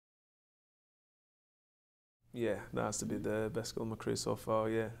Yeah, that has to be the best goal of my career so far.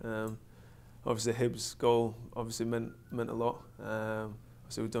 Yeah, obviously Hibs goal obviously meant a lot.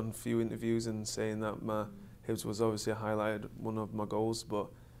 So we've done a few interviews and saying that my Hibs was obviously highlighted one of my goals, but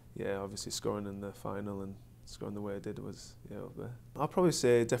yeah, obviously scoring in the final and scoring the way I did was up there. I'll probably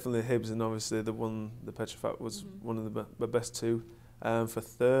say definitely Hibs, and obviously the Petrofac was one of the best two. For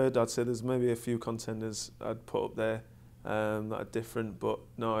third, I'd say there's maybe a few contenders I'd put up there that are different, but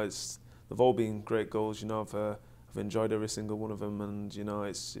no, they've all been great goals. I've enjoyed every single one of them, and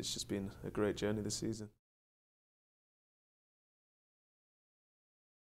it's just been a great journey this season.